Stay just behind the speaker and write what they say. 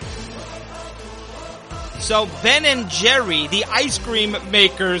So Ben and Jerry, the ice cream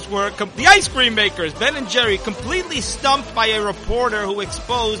makers, Ben and Jerry, completely stumped by a reporter who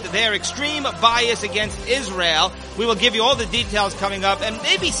exposed their extreme bias against Israel. We will give you all the details coming up, and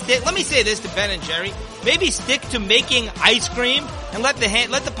maybe let me say this to Ben and Jerry: maybe stick to making ice cream and let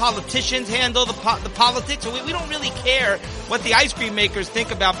the politicians handle the politics. We don't really care what the ice cream makers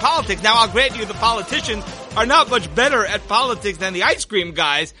think about politics. Now, I'll grant you the politicians are not much better at politics than the ice cream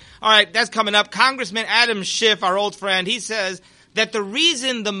guys. All right, that's coming up. Congressman Adam Schiff, our old friend, he says that the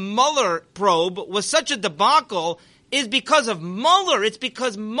reason the Mueller probe was such a debacle is because of Mueller. It's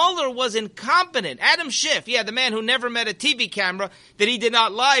because Mueller was incompetent. Adam Schiff, the man who never met a TV camera that he did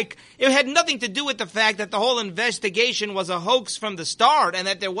not like. It had nothing to do with the fact that the whole investigation was a hoax from the start and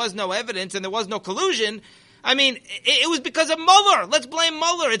that there was no evidence and there was no collusion. I mean, it was because of Mueller. Let's blame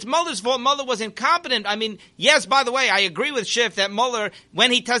Mueller. It's Mueller's fault. Mueller was incompetent. I mean, yes, by the way, I agree with Schiff that Mueller,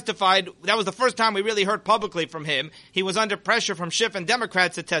 when he testified, that was the first time we really heard publicly from him. He was under pressure from Schiff and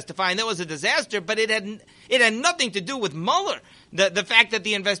Democrats to testify, and that was a disaster, but it had nothing to do with Mueller. The fact that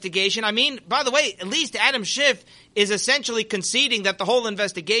the investigation, I mean, by the way, at least Adam Schiff is essentially conceding that the whole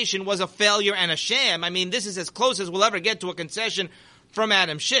investigation was a failure and a sham. I mean, this is as close as we'll ever get to a concession from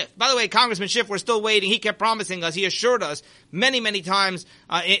Adam Schiff. By the way, Congressman Schiff, we're still waiting. He kept promising us, he assured us many, many times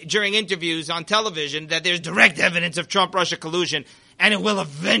during interviews on television that there's direct evidence of Trump-Russia collusion, and it will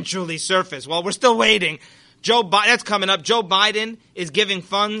eventually surface. Well, we're still waiting. That's coming up. Joe Biden is giving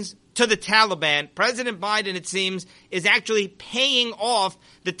funds to the Taliban. President Biden, it seems, is actually paying off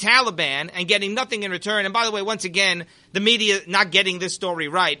the Taliban and getting nothing in return. And by the way, once again, the media not getting this story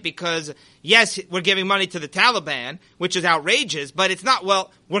right because, yes, we're giving money to the Taliban, which is outrageous, but it's not,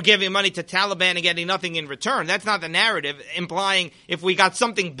 well, we're giving money to Taliban and getting nothing in return. That's not the narrative, implying if we got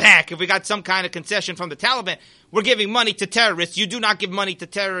something back, if we got some kind of concession from the Taliban, we're giving money to terrorists. You do not give money to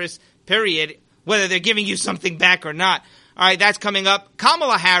terrorists, period, whether they're giving you something back or not. All right, that's coming up.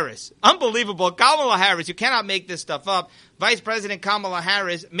 Kamala Harris. Unbelievable. Kamala Harris. You cannot make this stuff up. Vice President Kamala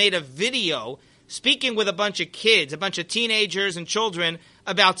Harris made a video speaking with a bunch of kids, a bunch of teenagers and children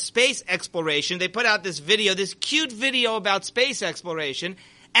about space exploration. They put out this video, this cute video about space exploration,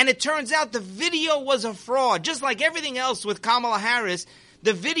 and it turns out the video was a fraud. Just like everything else with Kamala Harris,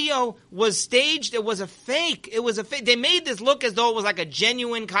 the video was staged. It was a fake. It was a fake. They made this look as though it was like a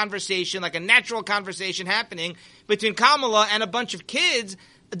genuine conversation, like a natural conversation happening between Kamala and a bunch of kids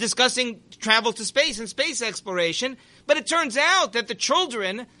discussing travel to space and space exploration. But it turns out that the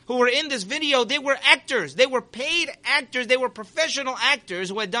children who were in this video, they were actors. They were paid actors. They were professional actors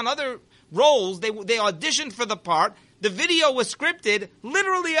who had done other roles. They auditioned for the part. The video was scripted,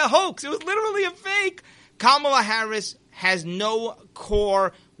 literally a hoax. It was literally a fake. Kamala Harris has no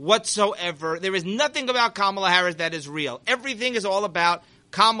core whatsoever. There is nothing about Kamala Harris that is real. Everything is all about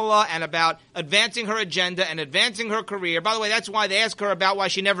Kamala and about advancing her agenda and advancing her career. By the way, that's why they ask her about why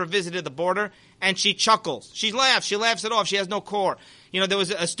she never visited the border, and she chuckles. She laughs it off. She has no core. You know, there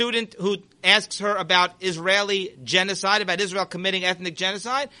was a student who asks her about Israeli genocide, about Israel committing ethnic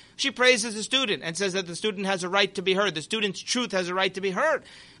genocide. She praises the student and says that the student has a right to be heard. The student's truth has a right to be heard.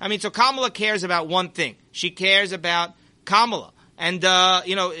 I mean, so Kamala cares about one thing. She cares about Kamala. And,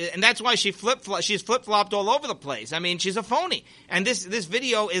 and that's why she's flip-flopped all over the place. I mean, she's a phony. And this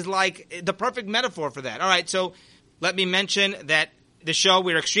video is like the perfect metaphor for that. All right, so let me mention that the show,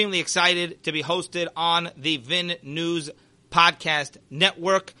 we're extremely excited to be hosted on the VIN News Podcast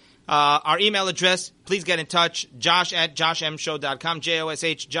Network. Our email address, please get in touch, josh@joshmshow.com,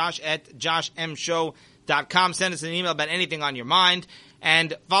 Josh, josh@joshmshow.com. Send us an email about anything on your mind.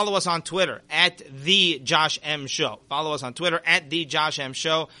 And follow us on Twitter, @TheJoshMShow. Follow us on Twitter,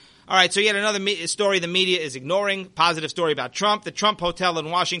 @TheJoshMShow. All right, so yet another story the media is ignoring. Positive story about Trump. The Trump Hotel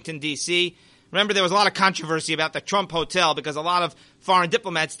in Washington, D.C. Remember, there was a lot of controversy about the Trump Hotel because a lot of foreign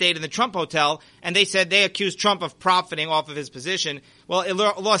diplomats stayed in the Trump Hotel, and they said they accused Trump of profiting off of his position. Well, it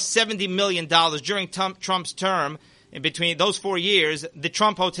lost $70 million during Trump's term. In between those 4 years, the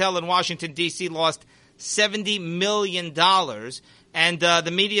Trump Hotel in Washington, D.C. lost $70 million. And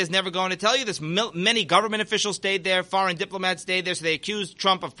the media is never going to tell you this. Many government officials stayed there. Foreign diplomats stayed there. So they accused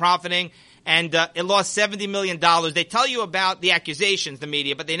Trump of profiting. And it lost $70 million. They tell you about the accusations, the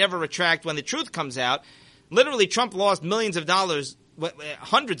media, but they never retract when the truth comes out. Literally, Trump lost millions of dollars,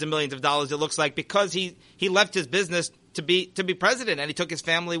 hundreds of millions of dollars, it looks like, because he left his business to be president, and he took his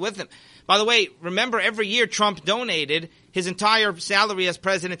family with him. By the way, remember, every year Trump donated his entire salary as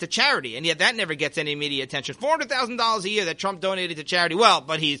president to charity, and yet that never gets any media attention. $400,000 a year that Trump donated to charity. Well,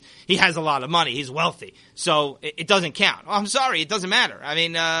 but he has a lot of money. He's wealthy, so it doesn't count. Oh, I'm sorry, it doesn't matter. I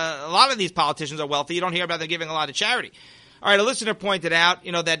mean, a lot of these politicians are wealthy. You don't hear about them giving a lot of charity. All right, a listener pointed out,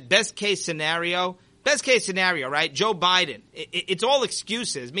 that best case scenario, best case scenario, right? Joe Biden, it's all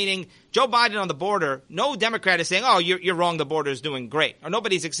excuses, meaning Joe Biden on the border, no Democrat is saying, oh, you're wrong, the border is doing great. Or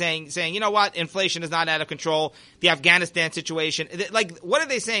nobody's saying, you know what, inflation is not out of control, the Afghanistan situation. Like, what are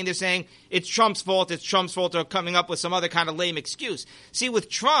they saying? They're saying it's Trump's fault, or coming up with some other kind of lame excuse. See, with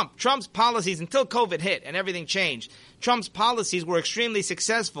Trump's policies, until COVID hit and everything changed, Trump's policies were extremely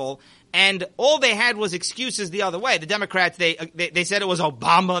successful, and all they had was excuses the other way. The Democrats, they said it was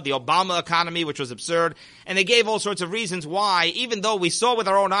Obama, the Obama economy, which was absurd. And they gave all sorts of reasons why, even though we saw with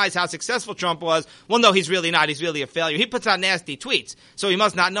our own eyes how successful Trump was. Well, no, he's really not. He's really a failure. He puts out nasty tweets. So he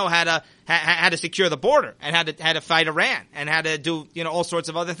must not know how to secure the border and how to fight Iran and how to do, all sorts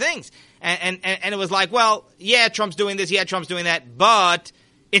of other things. And it was like, well, yeah, Trump's doing this. Yeah, Trump's doing that. But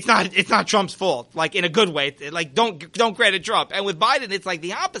it's not Trump's fault, like in a good way. Like, don't credit Trump. And with Biden, it's like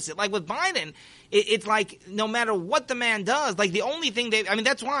the opposite. Like with Biden, it's like no matter what the man does, like the only thing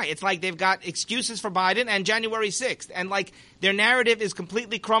that's why it's like they've got excuses for Biden and January 6th. And like their narrative is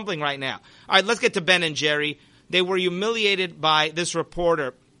completely crumbling right now. All right, let's get to Ben and Jerry. They were humiliated by this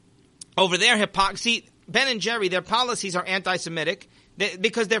reporter over their hypocrisy. Ben and Jerry, their policies are anti-Semitic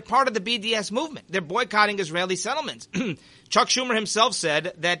because they're part of the BDS movement. They're boycotting Israeli settlements. Chuck Schumer himself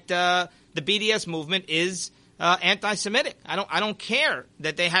said that the BDS movement is anti-Semitic. I don't care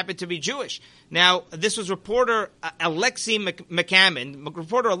that they happen to be Jewish. Now, this was reporter Alexei McCammond.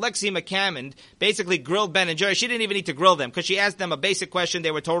 Reporter Alexei McCammond basically grilled Ben and Jerry. She didn't even need to grill them because she asked them a basic question.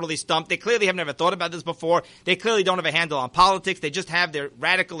 They were totally stumped. They clearly have never thought about this before. They clearly don't have a handle on politics. They just have their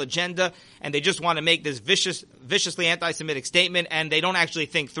radical agenda, and they just want to make this viciously anti-Semitic statement, and they don't actually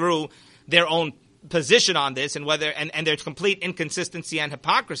think through their own position on this and whether and there's complete inconsistency and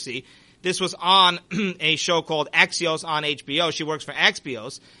hypocrisy. This was on a show called Axios on HBO. She works for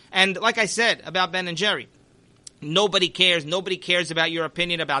Axios. And like I said about Ben and Jerry, nobody cares. Nobody cares about your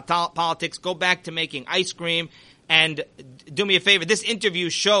opinion about politics. Go back to making ice cream. And do me a favor. This interview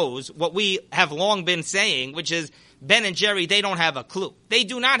shows what we have long been saying, which is Ben and Jerry, they don't have a clue. They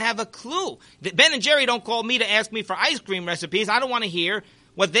do not have a clue. Ben and Jerry don't call me to ask me for ice cream recipes. I don't want to hear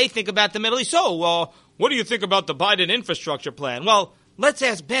what they think about the Middle East. So, what do you think about the Biden infrastructure plan? Well, let's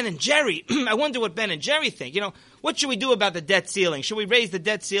ask Ben and Jerry. I wonder what Ben and Jerry think. What should we do about the debt ceiling? Should we raise the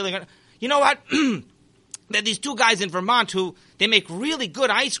debt ceiling? You know what? There are these two guys in Vermont who, they make really good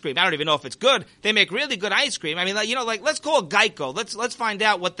ice cream. I don't even know if it's good. They make really good ice cream. I mean, let's call Geico. Let's find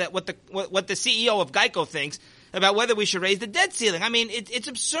out what the CEO of Geico thinks about whether we should raise the debt ceiling. I mean, it's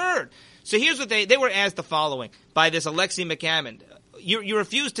absurd. So here's what they were asked the following by this Alexei McCammond. You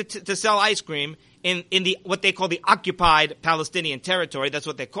refuse to sell ice cream in the what they call the occupied Palestinian territory. That's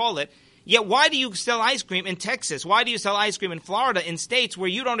what they call it. Yet why do you sell ice cream in Texas? Why do you sell ice cream in Florida, in states where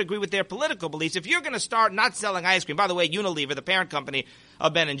you don't agree with their political beliefs? If you're going to start not selling ice cream, by the way, Unilever, the parent company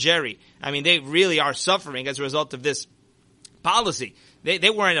of Ben and Jerry, I mean, they really are suffering as a result of this policy.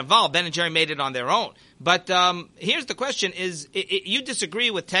 They weren't involved. Ben and Jerry made it on their own. But here's the question is, you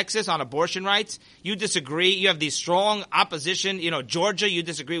disagree with Texas on abortion rights. You disagree. You have these strong opposition. Georgia, you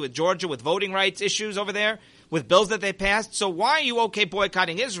disagree with Georgia with voting rights issues over there, with bills that they passed. So why are you okay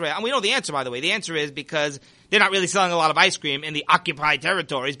boycotting Israel? And we know the answer, by the way. The answer is because they're not really selling a lot of ice cream in the occupied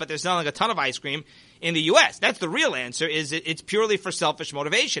territories, but they're selling a ton of ice cream in the U.S. That's the real answer, is it's purely for selfish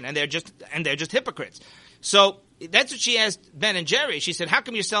motivation, and they're just hypocrites. So that's what she asked Ben and Jerry. She said, how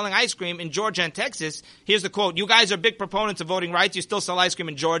come you're selling ice cream in Georgia and Texas? Here's the quote. You guys are big proponents of voting rights. You still sell ice cream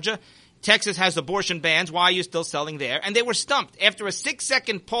in Georgia. Texas has abortion bans. Why are you still selling there? And they were stumped. After a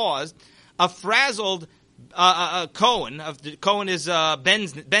 6-second pause, a frazzled Cohen, Cohen is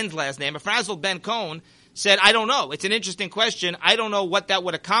Ben's last name, a frazzled Ben Cohen said, I don't know. It's an interesting question. I don't know what that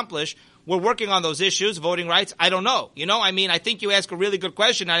would accomplish. We're working on those issues, voting rights. I don't know. I think you ask a really good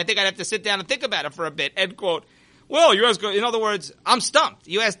question, and I think I'd have to sit down and think about it for a bit. End quote. Well, you ask, in other words, I'm stumped.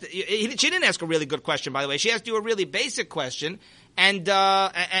 She didn't ask a really good question, by the way. She asked you a really basic question, and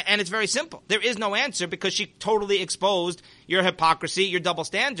it's very simple. There is no answer because she totally exposed your hypocrisy, your double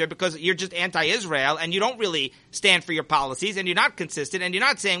standard, because you're just anti-Israel and you don't really stand for your policies and you're not consistent and you're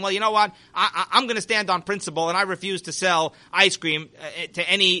not saying, well, you know what, I'm going to stand on principle and I refuse to sell ice cream to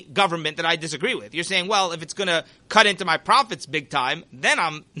any government that I disagree with. You're saying, well, if it's going to cut into my profits big time, then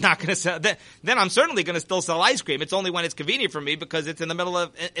I'm not going to sell. Then I'm certainly going to still sell ice cream. It's only when it's convenient for me because it's in the middle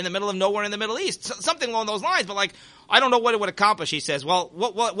of nowhere in the Middle East, something along those lines. But I don't know what it would accomplish. He says, well,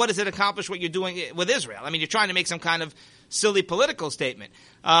 what does it accomplish? What you're doing with Israel? I mean, you're trying to make some kind of silly political statement.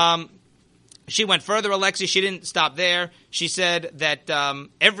 She went further, Alexei. She didn't stop there. She said that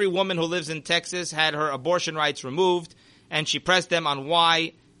every woman who lives in Texas had her abortion rights removed, and she pressed them on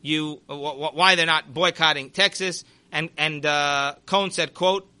why they're not boycotting Texas. And Cohen said,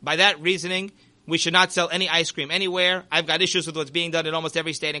 quote, by that reasoning, we should not sell any ice cream anywhere. I've got issues with what's being done in almost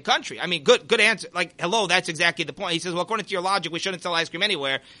every state and country. I mean, good answer. Like, hello, that's exactly the point. He says, well, according to your logic, we shouldn't sell ice cream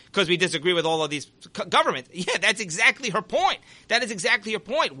anywhere because we disagree with all of these governments. Yeah, that's exactly her point. That is exactly her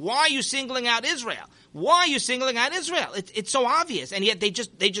point. Why are you singling out Israel? Why are you singling out Israel? It's so obvious, and yet they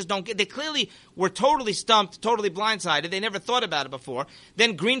just don't get. They clearly were totally stumped, totally blindsided. They never thought about it before.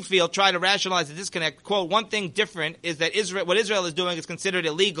 Then Greenfield tried to rationalize the disconnect. Quote: one thing different is that what Israel is doing is considered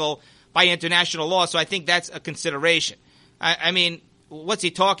illegal by international law. So I think that's a consideration. I mean, what's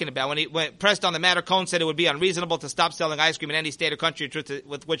he talking about? When pressed on the matter, Cohen said it would be unreasonable to stop selling ice cream in any state or country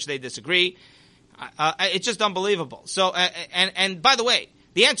with which they disagree. It's just unbelievable. So, and by the way,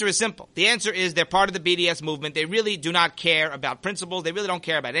 the answer is simple. The answer is they're part of the BDS movement. They really do not care about principles. They really don't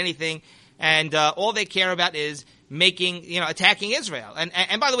care about anything. And all they care about is attacking Israel.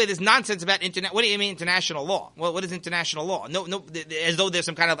 And by the way, there's nonsense about what do you mean international law? Well, what is international law? No, as though there's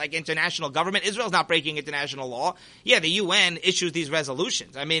some kind of like international government. Israel's not breaking international law. Yeah, the UN issues these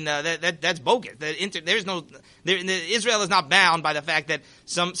resolutions. I mean, that's bogus. Israel is not bound by the fact that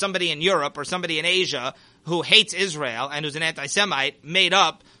somebody in Europe or somebody in Asia who hates Israel and who's an anti-Semite made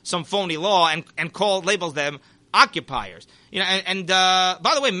up some phony law and labels them occupiers.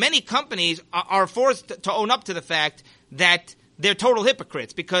 By the way, many companies are forced to own up to the fact that they're total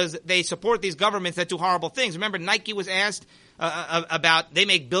hypocrites because they support these governments that do horrible things. Remember, Nike was asked about they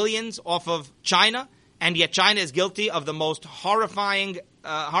make billions off of China, and yet China is guilty of the most horrifying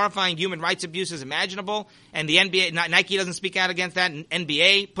human rights abuses imaginable. And the NBA, Nike doesn't speak out against that. And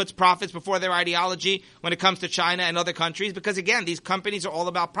NBA puts profits before their ideology when it comes to China and other countries because, again, these companies are all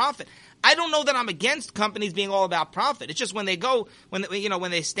about profit. I don't know that I'm against companies being all about profit. It's just when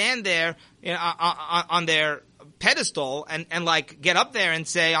they stand there on their pedestal and like get up there and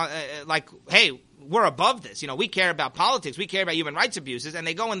say hey, we're above this. We care about politics. We care about human rights abuses. And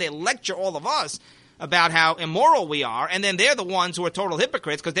they go and they lecture all of us about how immoral we are, and then they're the ones who are total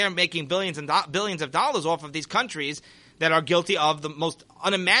hypocrites because they're making billions of dollars off of these countries that are guilty of the most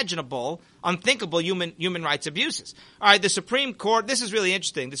unimaginable, unthinkable human rights abuses. All right, the Supreme Court, this is really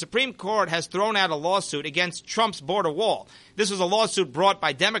interesting. The Supreme Court has thrown out a lawsuit against Trump's border wall. This was a lawsuit brought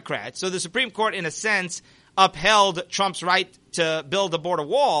by Democrats. So the Supreme Court, in a sense, upheld Trump's right to build a border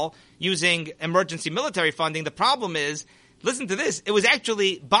wall using emergency military funding. The problem is, listen to this. It was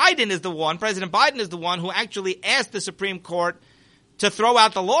actually President Biden is the one who actually asked the Supreme Court to throw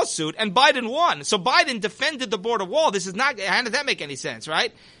out the lawsuit, and Biden won. So Biden defended the border wall. This is not, how does that make any sense,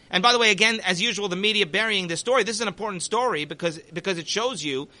 right? And by the way, again, as usual, the media burying this story. This is an important story because it shows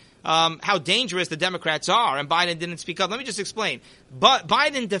you how dangerous the Democrats are, and Biden didn't speak up. Let me just explain. But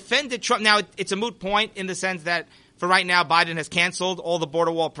Biden defended Trump. Now, it's a moot point in the sense that for right now, Biden has canceled all the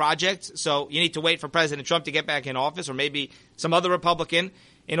border wall projects, so you need to wait for President Trump to get back in office, or maybe some other Republican,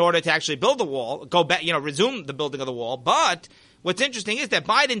 in order to actually build the wall, go back, resume the building of the wall. But what's interesting is that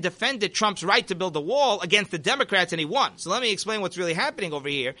Biden defended Trump's right to build the wall against the Democrats, and he won. So let me explain what's really happening over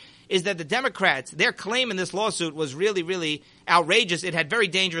here, is that the Democrats, their claim in this lawsuit was really, really outrageous. It had very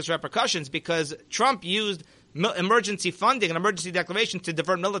dangerous repercussions because Trump used emergency funding, an emergency declaration, to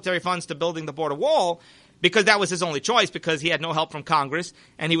divert military funds to building the border wall, because that was his only choice, because he had no help from Congress,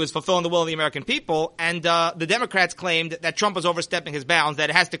 and he was fulfilling the will of the American people. And the Democrats claimed that Trump was overstepping his bounds, that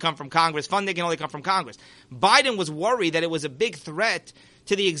it has to come from Congress. Funding can only come from Congress. Biden was worried that it was a big threat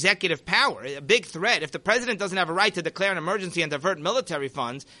to the executive power, a big threat. If the president doesn't have a right to declare an emergency and divert military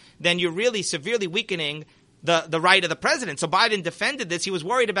funds, then you're really severely weakening the right of the president. So Biden defended this. He was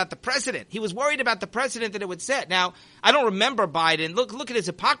worried about the precedent. He was worried about the precedent that it would set. Now, I don't remember Biden. Look at his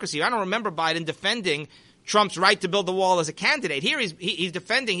hypocrisy. I don't remember Biden defending Trump's right to build the wall as a candidate. Here he's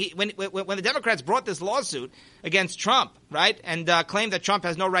defending, when the Democrats brought this lawsuit against Trump, right, and claimed that Trump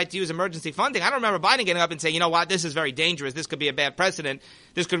has no right to use emergency funding, I don't remember Biden getting up and saying, you know what, this is very dangerous, this could be a bad precedent,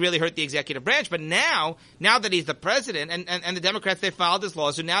 this could really hurt the executive branch. But now that he's the president, and the Democrats, they filed this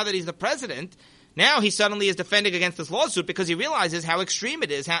lawsuit, now that he's the president, now he suddenly is defending against this lawsuit because he realizes how extreme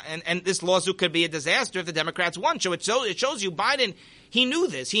it is, and this lawsuit could be a disaster if the Democrats won. So it shows you Biden, he knew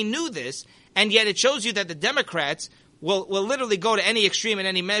this, and yet it shows you that the Democrats will literally go to any extreme and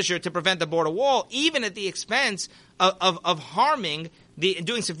any measure to prevent the border wall, even at the expense of harming,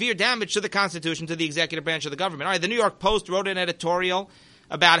 doing severe damage to the Constitution, to the executive branch of the government. All right, the New York Post wrote an editorial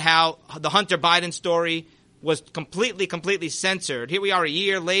about how the Hunter Biden story was completely censored. Here we are a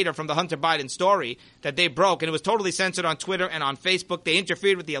year later from the Hunter Biden story that they broke, and it was totally censored on Twitter and on Facebook. They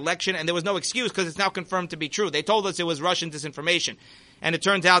interfered with the election, and there was no excuse because it's now confirmed to be true. They told us it was Russian disinformation. And it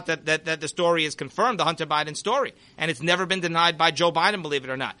turns out that the story is confirmed, the Hunter Biden story. And it's never been denied by Joe Biden, believe it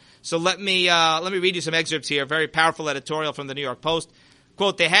or not. So let me read you some excerpts here. Very powerful editorial from the New York Post.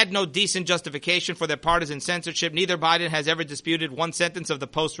 Quote, they had no decent justification for their partisan censorship. Neither Biden has ever disputed one sentence of the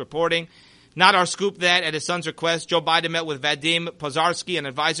Post reporting. Not our scoop that, at his son's request, Joe Biden met with Vadim Pozarsky, an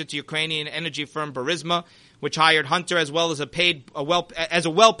advisor to Ukrainian energy firm Burisma, which hired Hunter as well as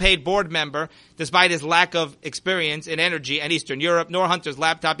a well-paid board member, despite his lack of experience in energy and Eastern Europe, nor Hunter's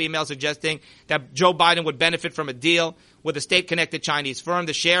laptop email suggesting that Joe Biden would benefit from a deal with a state-connected Chinese firm.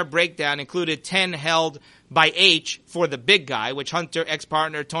 The share breakdown included 10 held by H for the big guy, which Hunter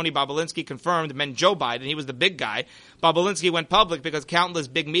ex-partner Tony Bobulinski confirmed meant Joe Biden. He was the big guy. Bobulinski went public because countless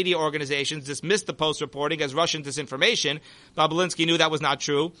big media organizations dismissed the Post reporting as Russian disinformation. Bobulinski knew that was not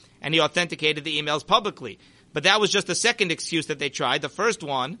true, and he authenticated the emails publicly. But that was just the second excuse that they tried. The first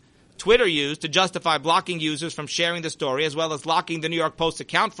one, Twitter used to justify blocking users from sharing the story, as well as locking the New York Post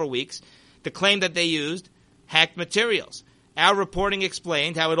account for weeks. The claim that they used hacked materials. Our reporting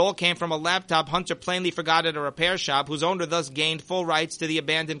explained how it all came from a laptop Hunter plainly forgot at a repair shop, whose owner thus gained full rights to the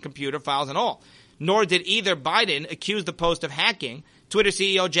abandoned computer files and all. Nor did either Biden accuse the Post of hacking. Twitter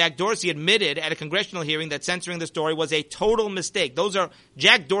CEO Jack Dorsey admitted at a congressional hearing that censoring the story was a total mistake. Those are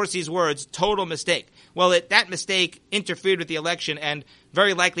Jack Dorsey's words, total mistake. Well, that mistake interfered with the election and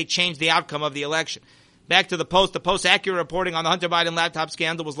very likely changed the outcome of the election. Back to the Post. The Post's accurate reporting on the Hunter Biden laptop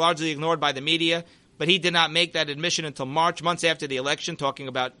scandal was largely ignored by the media, but he did not make that admission until March, months after the election, talking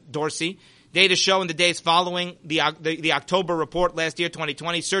about Dorsey. Data show in the days following the October report last year,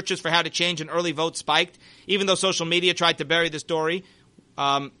 2020, searches for how to change an early vote spiked. Even though social media tried to bury the story,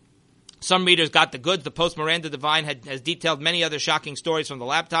 some readers got the goods. The Post Miranda Devine has detailed many other shocking stories from the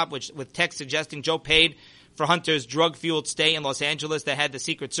laptop, with text suggesting Joe paid for Hunter's drug-fueled stay in Los Angeles that had the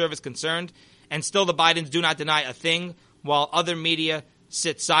Secret Service concerned. And still the Bidens do not deny a thing, while other media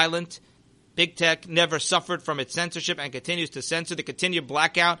sit silent. Big Tech never suffered from its censorship and continues to censor. The continued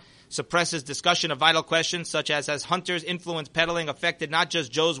blackout suppresses discussion of vital questions such as has Hunter's influence peddling affected not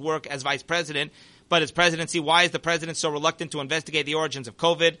just Joe's work as vice president, but his presidency? Why is the president so reluctant to investigate the origins of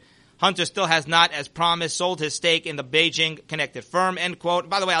COVID? Hunter still has not, as promised, sold his stake in the Beijing-connected firm, end quote.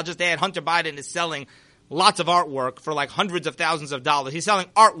 By the way, I'll just add, Hunter Biden is selling lots of artwork for like hundreds of thousands of dollars. He's selling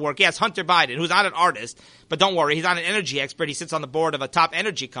artwork. Yes, Hunter Biden, who's not an artist, but don't worry, he's not an energy expert. He sits on the board of a top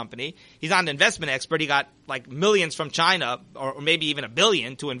energy company. He's not an investment expert. He got like millions from China, or maybe even $1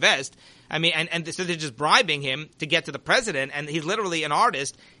 billion to invest. I mean, and so they're just bribing him to get to the president, and he's literally an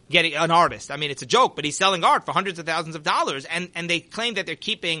artist getting an artist. I mean, it's a joke, but he's selling art for hundreds of thousands of dollars, and they claim that they're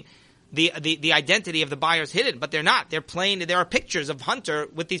keeping the identity of the buyers hidden, but they're not. They're plain. There are pictures of Hunter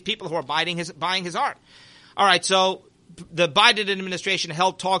with these people who are buying his art. All right, so the Biden administration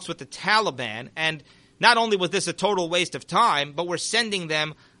held talks with the Taliban, and not only was this a total waste of time, but we're sending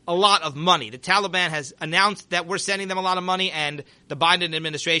them a lot of money. The Taliban has announced that we're sending them a lot of money, and the Biden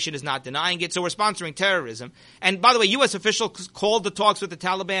administration is not denying it. So we're sponsoring terrorism. And by the way, U.S. officials called the talks with the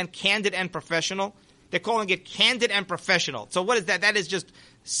Taliban candid and professional. They're calling it candid and professional. So what is that? That is just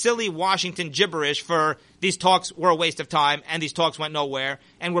silly Washington gibberish for these talks were a waste of time and these talks went nowhere,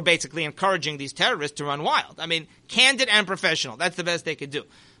 and we're basically encouraging these terrorists to run wild. I mean, candid and professional. That's the best they could do.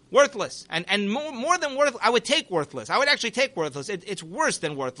 Worthless. And more than worthless, I would take worthless. I would actually take worthless. It's worse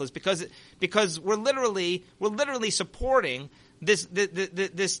than worthless because we're literally supporting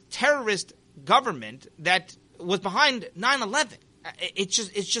this terrorist government that was behind 9/11. It's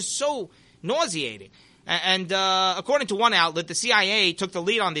just so nauseating. And according to one outlet, the CIA took the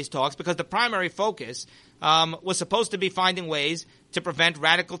lead on these talks because the primary focus was supposed to be finding ways to prevent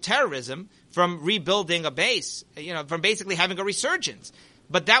radical terrorism from rebuilding a base, from basically having a resurgence.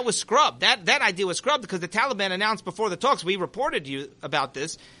 But that was scrubbed. That idea was scrubbed because the Taliban announced before the talks, we reported to you about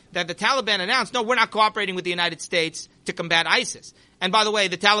this, that the Taliban announced, no, we're not cooperating with the United States to combat ISIS. And by the way,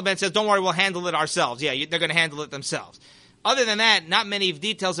 the Taliban says, don't worry, we'll handle it ourselves. Yeah, they're going to handle it themselves. Other than that, not many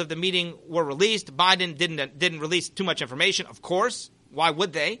details of the meeting were released. Biden didn't release too much information, of course. Why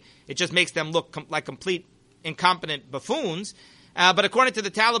would they? It just makes them look like complete incompetent buffoons. But according to the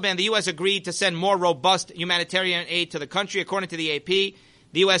Taliban, the U.S. agreed to send more robust humanitarian aid to the country. According to the AP,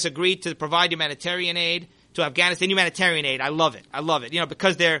 the U.S. agreed to provide humanitarian aid to Afghanistan. Humanitarian aid, I love it.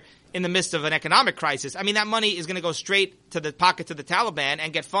 Because they're in the midst of an economic crisis. I mean, that money is going to go straight to the pockets of the Taliban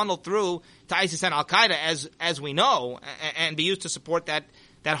and get funneled through to ISIS and Al-Qaeda, as we know, and be used to support that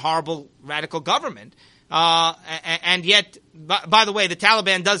horrible radical government. And yet, by the way, the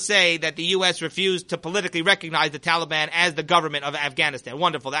Taliban does say that the U.S. refused to politically recognize the Taliban as the government of Afghanistan.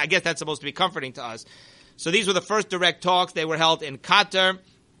 Wonderful. I guess that's supposed to be comforting to us. So these were the first direct talks. They were held in Qatar.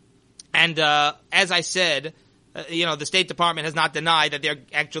 And as I said, the State Department has not denied that they're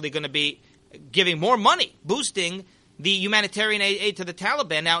actually going to be giving more money, boosting the humanitarian aid to the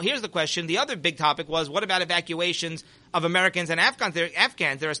Taliban. Now, here's the question. The other big topic was, what about evacuations of Americans and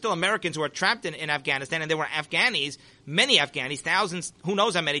Afghans? There are still Americans who are trapped in Afghanistan, and there were Afghanis, many Afghanis, thousands, who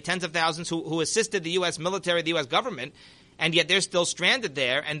knows how many, tens of thousands, who assisted the U.S. military, the U.S. government, and yet they're still stranded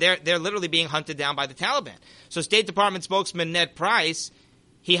there, and they're literally being hunted down by the Taliban. So State Department spokesman Ned Price,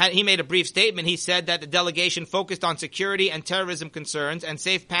 he made a brief statement. He said that the delegation focused on security and terrorism concerns and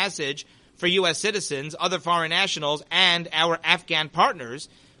safe passage for U.S. citizens, other foreign nationals, and our Afghan partners.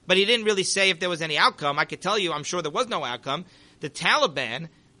 But he didn't really say if there was any outcome. I could tell you, I'm sure there was no outcome. The Taliban,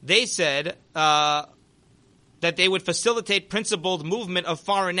 they said that they would facilitate principled movement of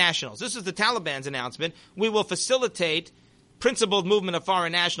foreign nationals. This is the Taliban's announcement. We will facilitate principled movement of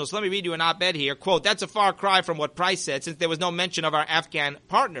foreign nationals. Let me read you an op-ed here. Quote, that's a far cry from what Price said, since there was no mention of our Afghan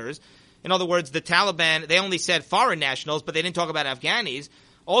partners. In other words, the Taliban, they only said foreign nationals, but they didn't talk about Afghanis.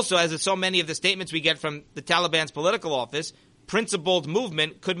 Also, as in so many of the statements we get from the Taliban's political office, principled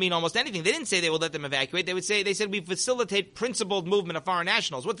movement could mean almost anything. They didn't say they would let them evacuate. They said we facilitate principled movement of foreign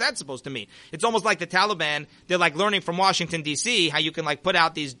nationals. What's that supposed to mean? It's almost like the Taliban, they're like learning from Washington, D.C., how you can like put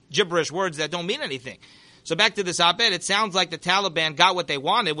out these gibberish words that don't mean anything. So back to this op-ed, it sounds like the Taliban got what they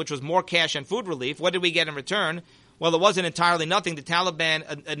wanted, which was more cash and food relief. What did we get in return? Well, it wasn't entirely nothing. The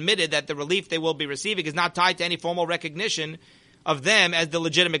Taliban admitted that the relief they will be receiving is not tied to any formal recognition of them as the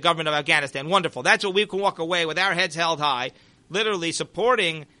legitimate government of Afghanistan. Wonderful. That's what we can walk away with our heads held high, literally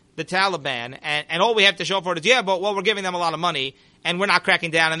supporting the Taliban. And all we have to show for it is, we're giving them a lot of money, and we're not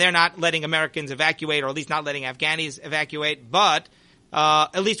cracking down, and they're not letting Americans evacuate, or at least not letting Afghanis evacuate. But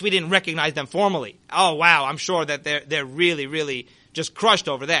at least we didn't recognize them formally. Oh, wow. I'm sure that they're really, really just crushed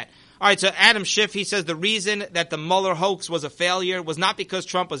over that. All right, so Adam Schiff, he says the reason that the Mueller hoax was a failure was not because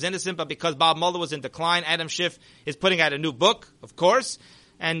Trump was innocent, but because Bob Mueller was in decline. Adam Schiff is putting out a new book, of course,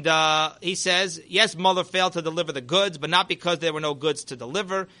 and he says, yes, Mueller failed to deliver the goods, but not because there were no goods to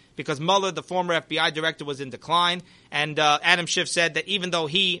deliver, because Mueller, the former FBI director, was in decline. And Adam Schiff said that even though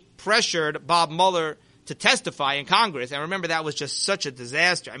he pressured Bob Mueller to testify in Congress, and remember that was just such a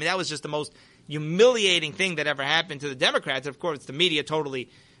disaster. I mean, that was just the most humiliating thing that ever happened to the Democrats. Of course, the media totally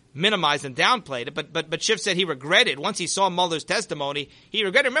minimized and downplayed it, but Schiff said he regretted, once he saw Mueller's testimony, he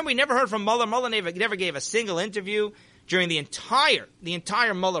regretted. Remember, we never heard from Mueller. Mueller never gave a single interview during the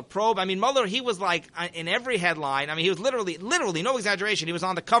entire Mueller probe. I mean, Mueller, he was like in every headline. I mean, he was literally, no exaggeration, he was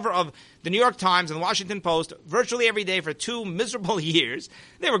on the cover of the New York Times and the Washington Post virtually every day for 2 miserable years.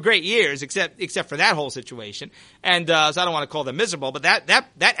 They were great years, except for that whole situation. And so I don't want to call them miserable, but that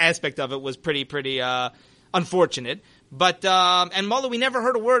aspect of it was pretty unfortunate. But and Mueller, we never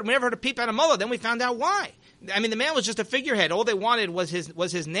heard a word. We never heard a peep out of Mueller. Then we found out why. I mean, the man was just a figurehead. All they wanted was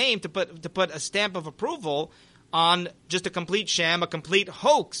his name to put a stamp of approval on just a complete sham, a complete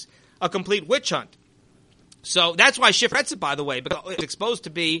hoax, a complete witch hunt. So that's why Schiff gets it, by the way, because it's exposed to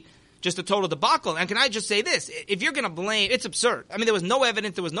be just a total debacle. And can I just say this? If you're going to blame, it's absurd. I mean, there was no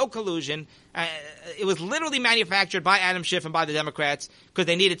evidence. There was no collusion. It was literally manufactured by Adam Schiff and by the Democrats because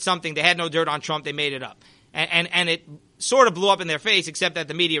they needed something. They had no dirt on Trump. They made it up. And it sort of blew up in their face, except that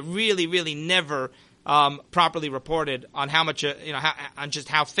the media really, really never properly reported on how much, on just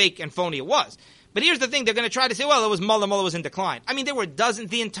how fake and phony it was. But here's the thing. They're going to try to say, well, it was Mueller. Mueller was in decline. I mean, there were dozens.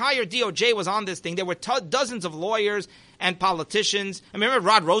 The entire DOJ was on this thing. There were dozens of lawyers and politicians. I mean, remember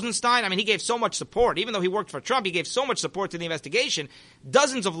Rod Rosenstein? I mean, he gave so much support. Even though he worked for Trump, he gave so much support to the investigation.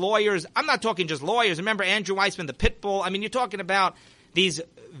 Dozens of lawyers. I'm not talking just lawyers. Remember Andrew Weissman, the pit bull? I mean, you're talking about these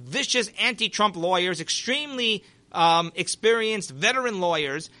vicious anti-Trump lawyers, extremely experienced veteran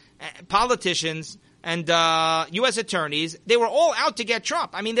lawyers, politicians, and U.S. attorneys. They were all out to get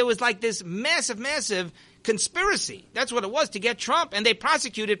Trump. I mean, there was like this massive conspiracy. That's what it was, to get Trump. And they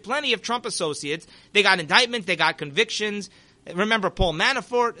prosecuted plenty of Trump associates. They got indictments. They got convictions. Remember Paul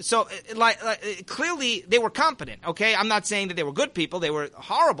Manafort? So, clearly, they were competent, okay? I'm not saying that they were good people. They were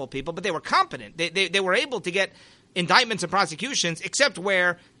horrible people, but they were competent. They were able to get indictments and prosecutions, except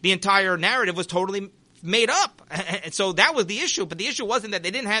where the entire narrative was totally made up. And so that was the issue. But the issue wasn't that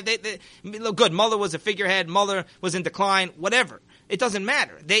they didn't have, look, good, Mueller was a figurehead, Mueller was in decline, whatever. It doesn't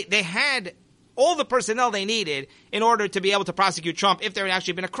matter. They had all the personnel they needed in order to be able to prosecute Trump if there had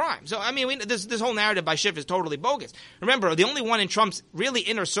actually been a crime. So, I mean, this whole narrative by Schiff is totally bogus. Remember, the only one in Trump's really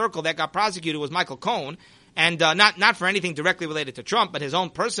inner circle that got prosecuted was Michael Cohen, and not for anything directly related to Trump, but his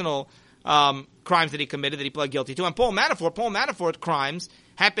own personal crimes that he committed that he pled guilty to. And Paul Manafort's crimes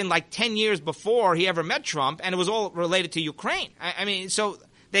happened like 10 years before he ever met Trump, and it was all related to Ukraine. I mean, so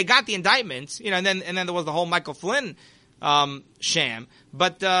they got the indictments, and then there was the whole Michael Flynn sham.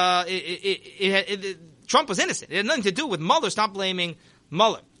 But Trump was innocent. It had nothing to do with Mueller. Stop blaming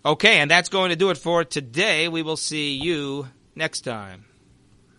Mueller. Okay, and that's going to do it for today. We will see you next time.